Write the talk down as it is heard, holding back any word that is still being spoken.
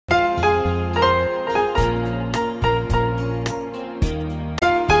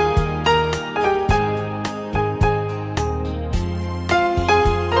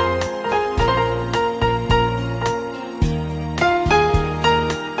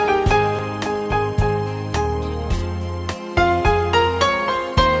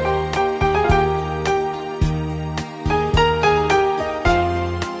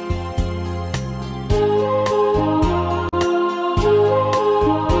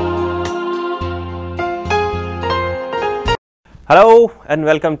Hello and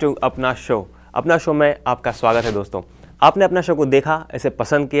welcome to अपना show. अपना show में आपका स्वागत है दोस्तों। आपने अपना शो को देखा, इसे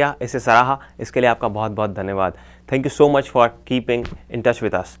पसंद किया, इसे सराहा, इसके लिए आपका बहुत बहुत धन्यवाद। Thank you so much for keeping in touch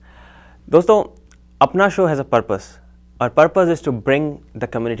with us. दोस्तों, अपना शो हैज़ अ पर्पस और purpose is to bring the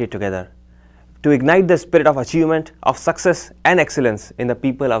community together, to ignite the spirit of achievement, of success and excellence in the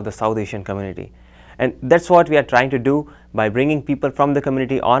people of the South Asian community. And that's what we are trying to do by bringing people from the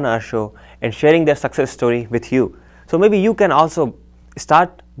community on our show and sharing their success story with you. So maybe you can also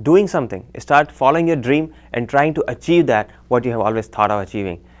start doing something, start following your dream and trying to achieve that what you have always thought of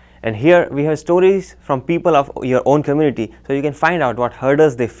achieving. And here we have stories from people of your own community, so you can find out what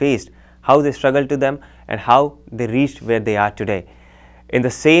hurdles they faced, how they struggled to them and how they reached where they are today. In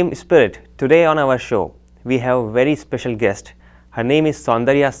the same spirit, today on our show, we have a very special guest. Her name is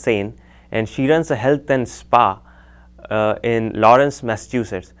Sondarya Jain and she runs a health and spa in Lawrence,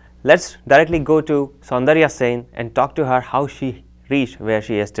 Massachusetts. Let's directly go to Sondarya Jain and talk to her how she reached where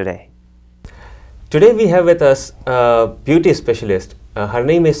she is today. Today we have with us a beauty specialist. Her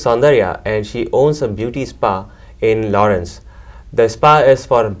name is Sondarya and she owns a beauty spa in Lawrence. The spa is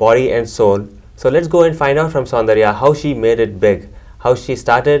for body and soul. So let's go and find out from Sondarya how she made it big, how she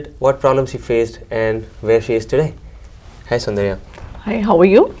started, what problems she faced, and where she is today. Hi, Sondarya. Hi, how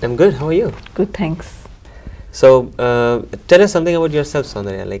are you? I'm good. How are you? Good, thanks. So, tell us something about yourself,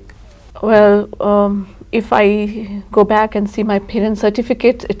 Sondarya. Well, if I go back and see my parents'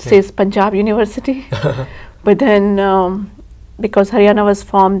 certificate, it says Punjab University. But then, because Haryana was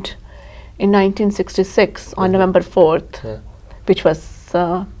formed in 1966 on November 4th, which was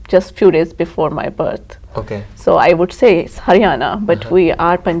just few days before my birth. Okay. So I would say it's Haryana, but we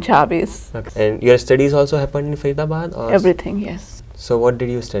are Punjabis. Okay. And your studies also happened in Faridabad? Or Everything, yes. So what did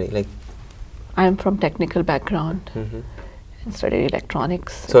you study? I am from technical background and studied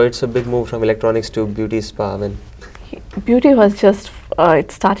electronics. So it's a big move from electronics to beauty spa. Beauty was just,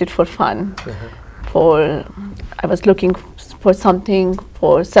 it started for fun. I was looking for something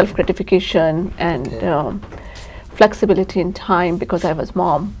for self-gratification and flexibility in time because I was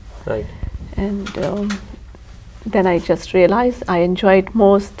mom. Right. And then I just realized I enjoyed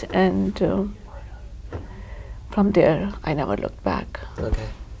most, and from there I never looked back. Okay.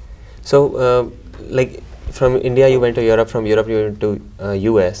 So, from India you went to Europe, from Europe you went to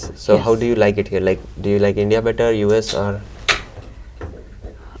US. So Yes. how do you like it here? Do you like India better, US, or?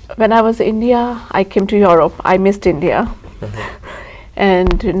 When I was in India, I came to Europe. I missed India.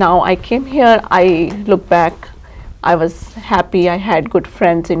 And now I came here, I look back, I was happy. I had good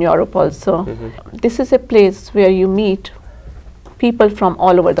friends in Europe also. This is a place where you meet people from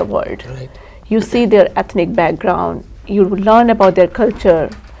all over the world. Right. You see their ethnic background, you learn about their culture,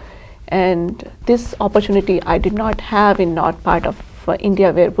 and this opportunity I did not have in north part of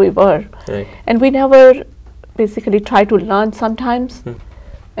India where we were. Right. And we never basically try to learn sometimes.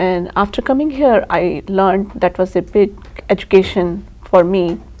 And after coming here, I learned that was a big education for me.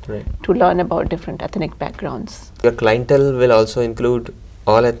 Right. To learn about different ethnic backgrounds. Your clientele will also include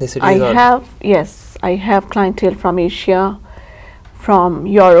all ethnicities? I have clientele from Asia, from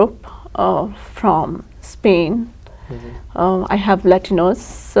Europe, from Spain. I have Latinos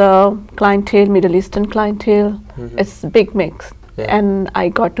clientele, Middle Eastern clientele. It's a big mix. And I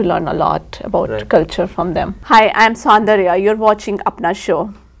got to learn a lot about culture from them. Hi, I'm Sondarya. You're watching Apna Show.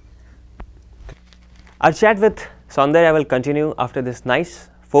 Our chat with Sondarya will continue after this nice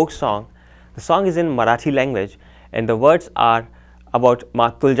folk song. The song is in Marathi language and the words are about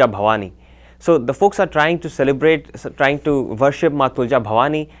Ma Tulja Bhavani. So the folks are trying to celebrate, trying to worship Ma Tulja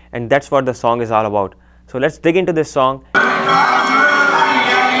Bhavani, and that's what the song is all about. So let's dig into this song.